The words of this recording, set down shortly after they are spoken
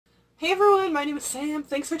Hey everyone, my name is Sam.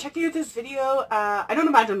 Thanks for checking out this video. I don't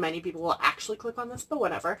imagine many people will actually click on this, but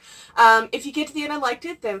whatever. If you get to the end and liked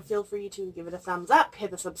it, then feel free to give it a thumbs up, hit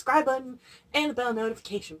the subscribe button, and the bell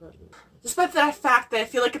notification button. Despite the fact that I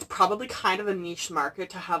feel like it's probably kind of a niche market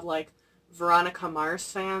to have, like, Veronica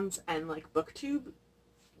Mars fans and, like, BookTube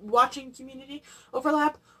watching community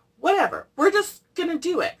overlap, whatever. We're just gonna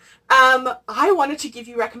do it. I wanted to give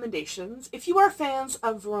you recommendations if you are fans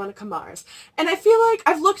of Veronica Mars. And I feel like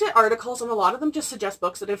I've looked at articles and a lot of them just suggest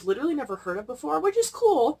books that I've literally never heard of before, which is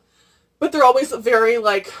cool. But they're always very,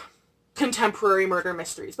 like, contemporary murder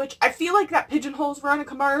mysteries, which I feel like that pigeonholes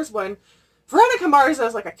Veronica Mars when Veronica Mars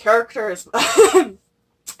as, like, a character is...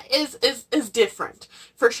 is different,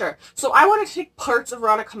 for sure. So I wanted to take parts of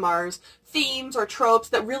Veronica Mars, themes or tropes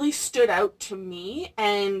that really stood out to me,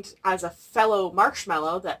 and as a fellow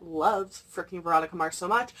Marshmallow that loves freaking Veronica Mars so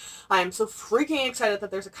much, I am so freaking excited that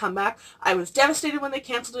there's a comeback. I was devastated when they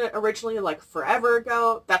canceled it originally, like forever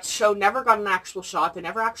ago. That show never got an actual shot. They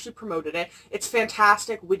never actually promoted it. It's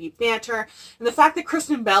fantastic, witty banter, and the fact that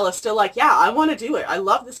Kristen Bell is still like, yeah, I want to do it. I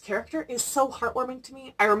love this character is so heartwarming to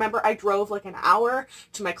me. I remember I drove like an hour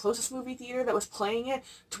to my closest movie theater that was playing it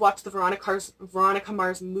to watch the Veronica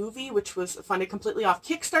Mars movie, which was funded completely off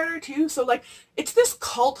Kickstarter too. So like, it's this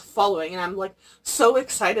cult following, and I'm like so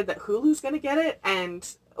excited that Hulu's gonna get it. And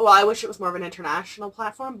well, I wish it was more of an international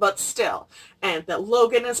platform, but still. And that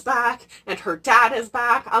Logan is back and her dad is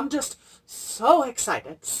back. I'm just so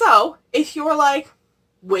excited. So if you're like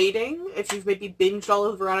waiting, if you've maybe binged all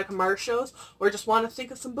of the Veronica Mars shows or just want to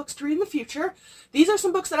think of some books to read in the future, these are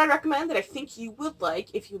some books that I recommend that I think you would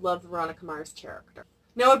like if you love the Veronica Mars character.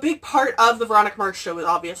 Now, a big part of the Veronica Mars show is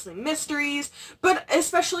obviously mysteries, but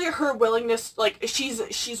especially her willingness, like,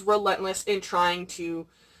 she's relentless in trying to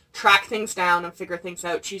track things down and figure things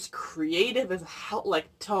out. She's creative as hell, like,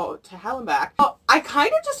 to hell and back. Oh, I kind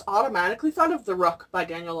of just automatically thought of The Rook by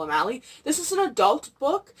Daniel O'Malley. This is an adult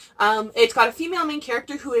book. It's got a female main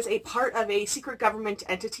character who is a part of a secret government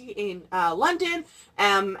entity in London,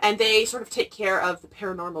 and they sort of take care of the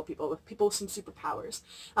paranormal people with some superpowers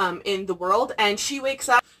in the world. And she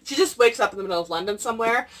just wakes up in the middle of London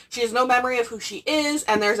somewhere. She has no memory of who she is,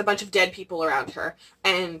 and there's a bunch of dead people around her.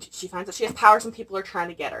 And she finds that she has powers and people are trying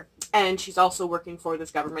to get her. And she's also working for this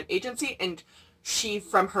government agency, and she,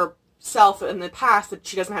 from herself in the past that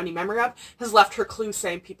she doesn't have any memory of, has left her clues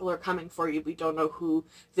saying people are coming for you. We don't know who.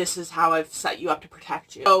 This is how I've set you up to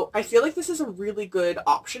protect you. So I feel like this is a really good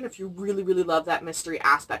option if you really, really love that mystery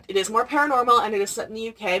aspect. It is more paranormal and it is set in the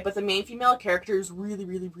UK, but the main female character is really,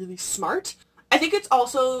 really, really smart. I think it's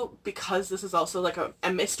also because this is also like a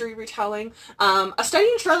mystery retelling. A Study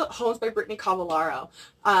in Sherlock Holmes by Brittany Cavallaro.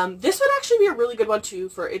 This would actually be a really good one too,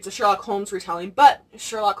 it's a Sherlock Holmes retelling, but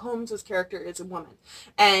Sherlock Holmes' character is a woman.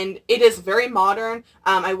 And it is very modern.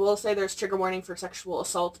 I will say there's trigger warning for sexual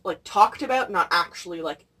assault, like, talked about, not actually,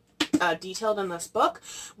 like, detailed in this book,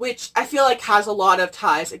 which I feel like has a lot of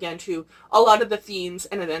ties, again, to a lot of the themes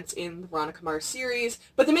and events in the Veronica Mars series.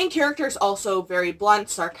 But the main character is also very blunt,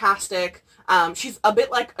 sarcastic. She's a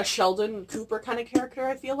bit like a Sheldon Cooper kind of character,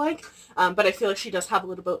 I feel like. But I feel like she does have a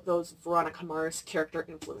little bit of those Veronica Mars character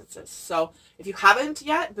influences. So if you haven't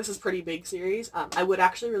yet, this is a pretty big series. I would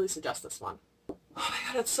actually really suggest this one. Oh my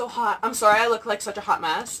god, it's so hot. I'm sorry I look like such a hot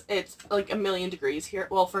mess. It's like 1,000,000 degrees here.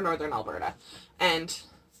 Well, for northern Alberta. And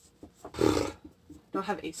don't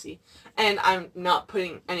have AC. And I'm not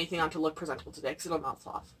putting anything on to look presentable today because it'll melt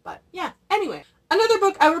off. But yeah, anyway. Another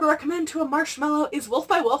book I would recommend to a Marshmallow is Wolf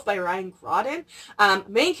by Wolf by Ryan Grodin.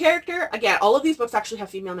 Main character, again, all of these books actually have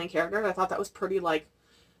female main characters. I thought that was pretty, like,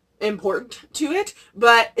 important to it,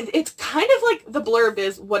 but it's kind of like the blurb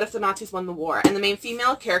is, what if the Nazis won the war? And the main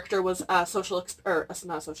female character was the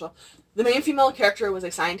main female character was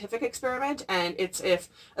a scientific experiment, and it's if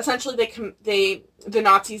essentially the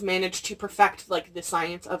Nazis managed to perfect, like, the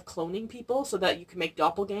science of cloning people so that you can make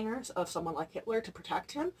doppelgangers of someone like Hitler to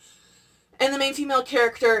protect him. And the main female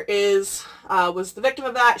character was the victim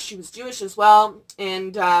of that. She was Jewish as well,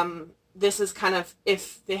 and this is kind of,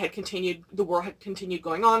 if the war had continued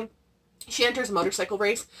going on, she enters a motorcycle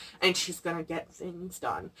race, and she's gonna get things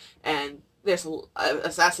done. And there's an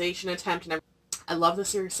assassination attempt and everything. I love this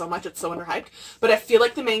series so much, it's so underhyped. But I feel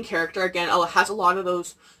like the main character, again, has a lot of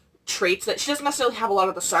those traits that she doesn't necessarily have a lot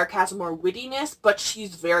of the sarcasm or wittiness, but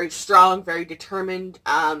she's very strong, very determined.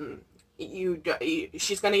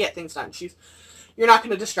 She's gonna get things done. You're not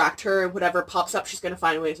gonna distract her. Whatever pops up, she's gonna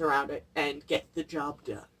find ways around it and get the job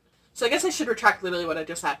done. So I guess I should retract literally what I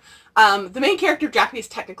just said. The main character, Jackie, is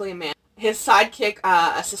technically a man. His sidekick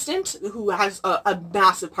assistant, who has a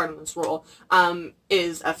massive part in this role,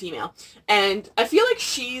 is a female. And I feel like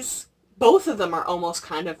she's both of them are almost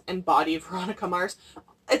kind of embody Veronica Mars.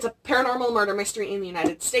 It's a paranormal murder mystery in the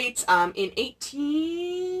United States in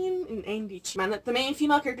 1892. And the main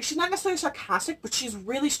female character, she's not necessarily sarcastic, but she's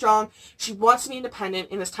really strong. She wants to be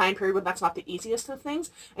independent in this time period when that's not the easiest of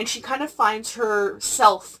things. And she kind of finds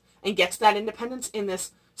herself and gets that independence in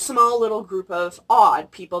this small little group of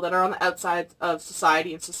odd people that are on the outside of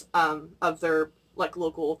society and of their like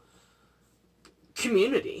local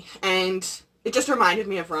community. And it just reminded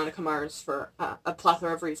me of Veronica Mars for a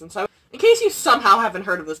plethora of reasons. So in case you somehow haven't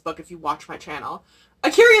heard of this book if you watch my channel,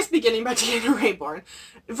 A Curious Beginning by Deanna Raybourn.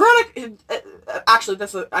 Veronica, actually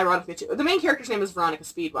this is ironically too, the main character's name is Veronica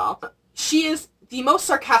Speedwell. She is the most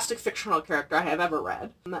sarcastic fictional character I have ever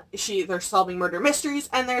read. They're solving murder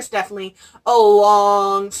mysteries, and there's definitely a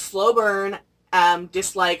long, slow burn,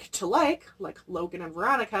 dislike to like Logan and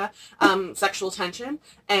Veronica, sexual tension,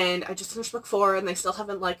 and I just finished book 4, and they still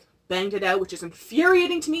haven't, like, banged it out, which is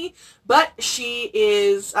infuriating to me, but she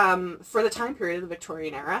is, for the time period of the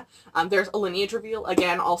Victorian era. There's a lineage reveal,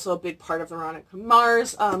 again, also a big part of the Veronica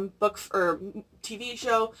Mars book or TV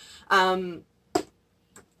show.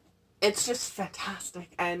 It's just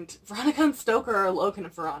fantastic, and Veronica and Stoker are Logan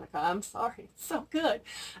and Veronica. I'm sorry, it's so good.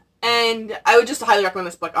 And I would just highly recommend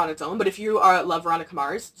this book on its own, but if you love Veronica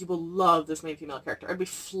Mars, you will love this main female character. I'd be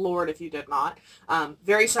floored if you did not.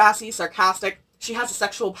 Very sassy, sarcastic. She has a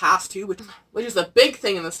sexual past too, which is a big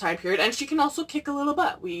thing in this time period, and she can also kick a little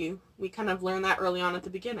butt. We kind of learned that early on at the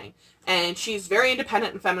beginning. And she's very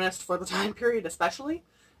independent and feminist for the time period especially.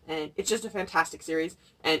 And it's just a fantastic series.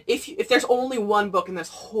 And if there's only one book in this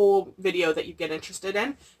whole video that you get interested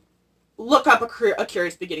in, look up A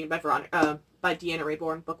Curious Beginning by Deanna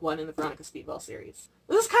Raybourn, book 1 in the Veronica Speedwell series.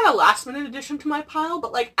 This is kind of last minute addition to my pile,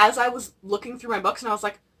 but like as I was looking through my books and I was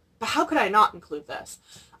like, but how could I not include this?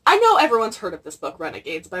 I know everyone's heard of this book,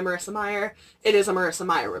 Renegades by Marissa Meyer. It is a Marissa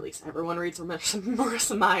Meyer release. Everyone reads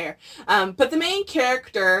Marissa Meyer. But the main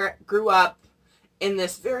character grew up in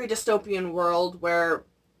this very dystopian world where,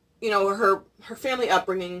 you know, her family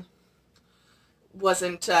upbringing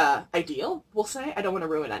wasn't ideal, we'll say. I don't want to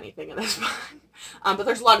ruin anything in this book. But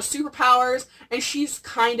there's a lot of superpowers, and she's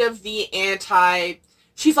kind of the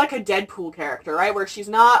she's like a Deadpool character, right? Where she's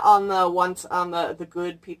not on the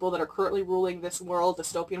good people that are currently ruling this world,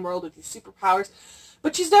 dystopian world with these superpowers.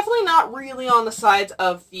 But she's definitely not really on the sides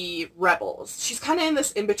of the rebels. She's kind of in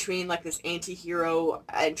this in-between, like this anti-hero,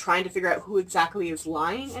 and trying to figure out who exactly is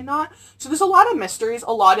lying and not. So there's a lot of mysteries,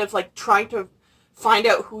 a lot of like trying to find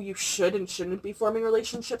out who you should and shouldn't be forming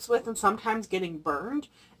relationships with, and sometimes getting burned.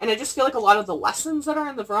 And I just feel like a lot of the lessons that are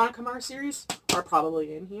in the Veronica Mars series are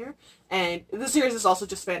probably in here. And the series is also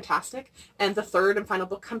just fantastic. And the third and final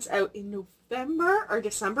book comes out in November or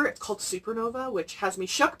December. It's called Supernova, which has me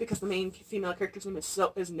shook because the main female character's name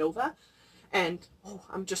is Nova. And, oh,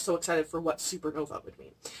 I'm just so excited for what Supernova would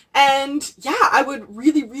mean. And, yeah, I would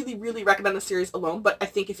really, really, really recommend the series alone. But I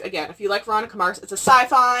think, if you like Veronica Mars, it's a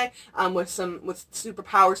sci-fi with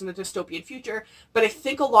superpowers in a dystopian future. But I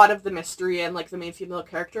think a lot of the mystery and, like, the main female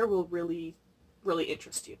character will really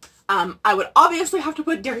interest you. I would obviously have to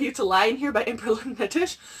put Dare You to Lie in here by Imperlin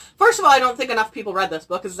Nitish. First of all, I don't think enough people read this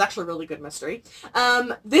book because it's actually a really good mystery.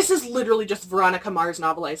 This is literally just Veronica Mars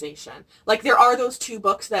novelization. Like, there are those 2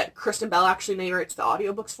 books that Kristen Bell actually narrates the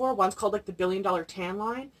audiobooks for. One's called, like, The $1 Billion Tan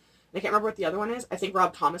Line. I can't remember what the other one is. I think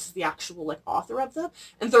Rob Thomas is the actual, like, author of them.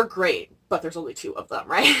 And they're great, but there's only 2 of them,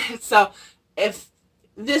 right? So, it's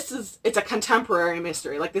a contemporary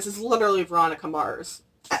mystery. Like, this is literally Veronica Mars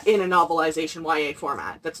in a novelization YA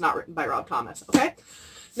format that's not written by Rob Thomas, okay?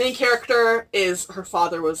 Main character is, her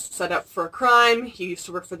father was set up for a crime. He used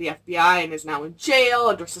to work for the FBI and is now in jail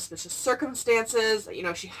under suspicious circumstances. You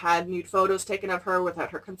know, she had nude photos taken of her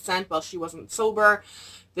without her consent while she wasn't sober.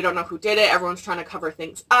 They don't know who did it. Everyone's trying to cover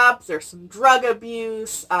things up. There's some drug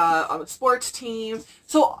abuse on the sports team.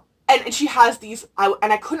 So, and she has these, and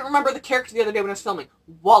I couldn't remember the character the other day when I was filming.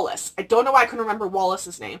 Wallace. I don't know why I couldn't remember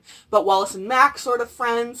Wallace's name, but Wallace and Max sort of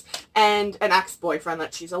friends, and an ex-boyfriend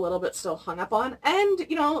that she's a little bit still hung up on, and,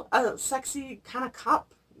 you know, a sexy kind of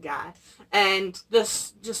cop guy. And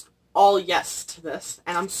this, just all yes to this.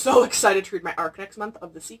 And I'm so excited to read my arc next month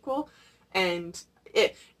of the sequel. And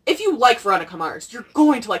if you like Veronica Mars, you're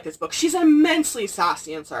going to like this book. She's immensely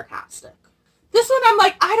sassy and sarcastic. This one, I'm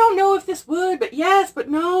like, I don't know if this would, but yes, but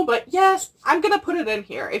no, but yes. I'm going to put it in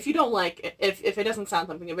here. If you don't like it, if it doesn't sound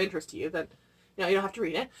something of interest to you, then, you know, you don't have to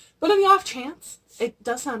read it. But on the off chance it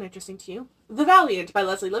does sound interesting to you, The Valiant by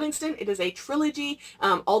Leslie Livingston. It is a trilogy.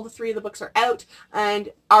 All the 3 of the books are out,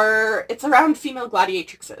 and it's around female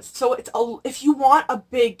gladiatrixes. So if you want a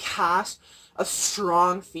big cast of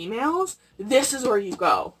strong females, this is where you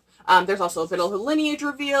go. There's also a bit of a lineage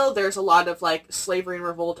reveal. There's a lot of like slavery and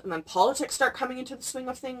revolt, and then politics start coming into the swing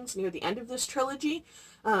of things near the end of this trilogy.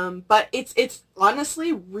 But it's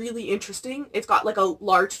honestly really interesting. It's got like a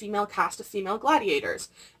large female cast of female gladiators,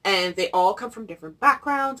 and they all come from different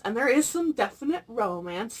backgrounds, and there is some definite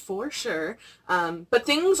romance for sure. But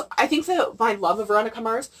I think that my love of Veronica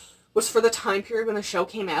Mars was for the time period when the show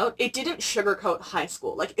came out. It didn't sugarcoat high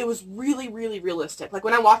school. Like, it was really, really realistic. Like,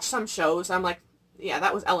 when I watch some shows, I'm like, yeah,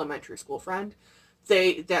 that was elementary school, friend.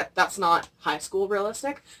 That's not high school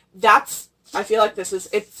realistic. I feel like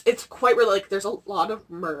it's quite really, like, there's a lot of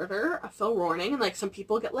murder, a full warning, and, like, some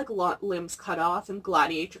people get, like, limbs cut off in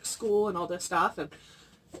gladiator school and all this stuff, and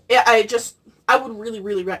yeah, I would really,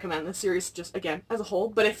 really recommend this series just, again, as a whole,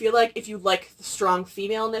 but I feel like if you like the strong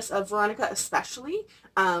femaleness of Veronica especially,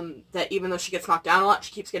 that even though she gets knocked down a lot,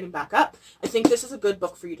 she keeps getting back up, I think this is a good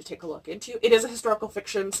book for you to take a look into. It is a historical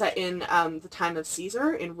fiction set in the time of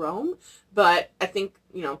Caesar in Rome, but I think,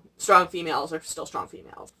 you know, strong females are still strong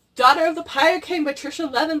females. Daughter of the Pirate King by Tricia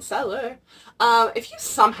Levenseller. If you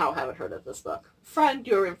somehow haven't heard of this book, friend,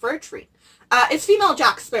 you're in for a treat. It's female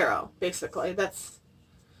Jack Sparrow, basically.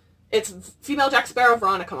 It's female Jack Sparrow,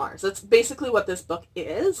 Veronica Mars. That's basically what this book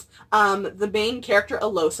is. The main character,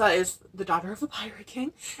 Alosa, is the daughter of the Pirate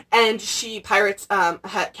King, and she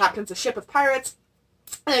captains a ship of pirates,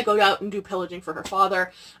 and they go out and do pillaging for her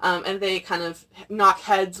father, and they kind of knock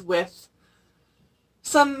heads with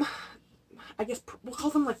some, I guess we'll call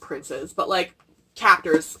them like princes, but like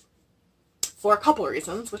captors, for a couple of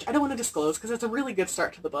reasons, which I don't want to disclose because it's a really good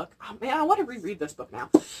start to the book. Oh man, I want to reread this book now.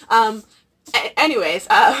 Anyways,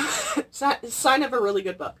 sign of a really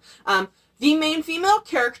good book. The main female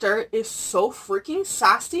character is so freaking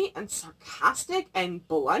sassy and sarcastic and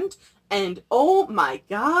blunt, and oh my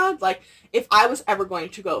god, like, if I was ever going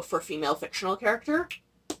to go for a female fictional character,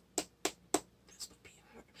 this would be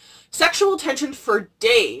her. Sexual tension for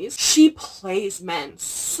days. She plays men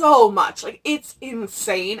so much. Like, it's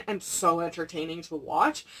insane and so entertaining to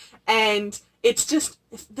watch, and it's just,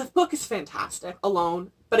 the book is fantastic alone,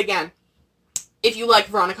 but again, if you like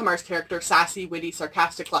Veronica Mars' character, sassy, witty,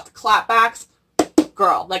 sarcastic, lots of clapbacks,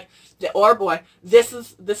 girl, like, or boy, this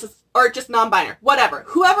is, or just non-binary, whatever,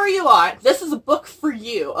 whoever you are, this is a book for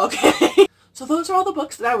you, okay? So those are all the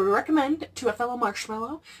books that I would recommend to a fellow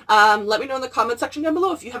Marshmallow. Let me know in the comment section down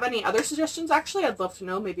below if you have any other suggestions, actually. I'd love to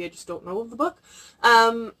know. Maybe I just don't know of the book.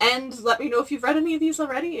 And let me know if you've read any of these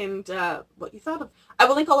already and what you thought of. I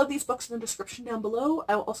will link all of these books in the description down below.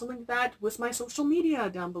 I will also link that with my social media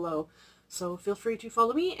down below. So feel free to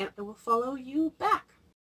follow me, and I will follow you back.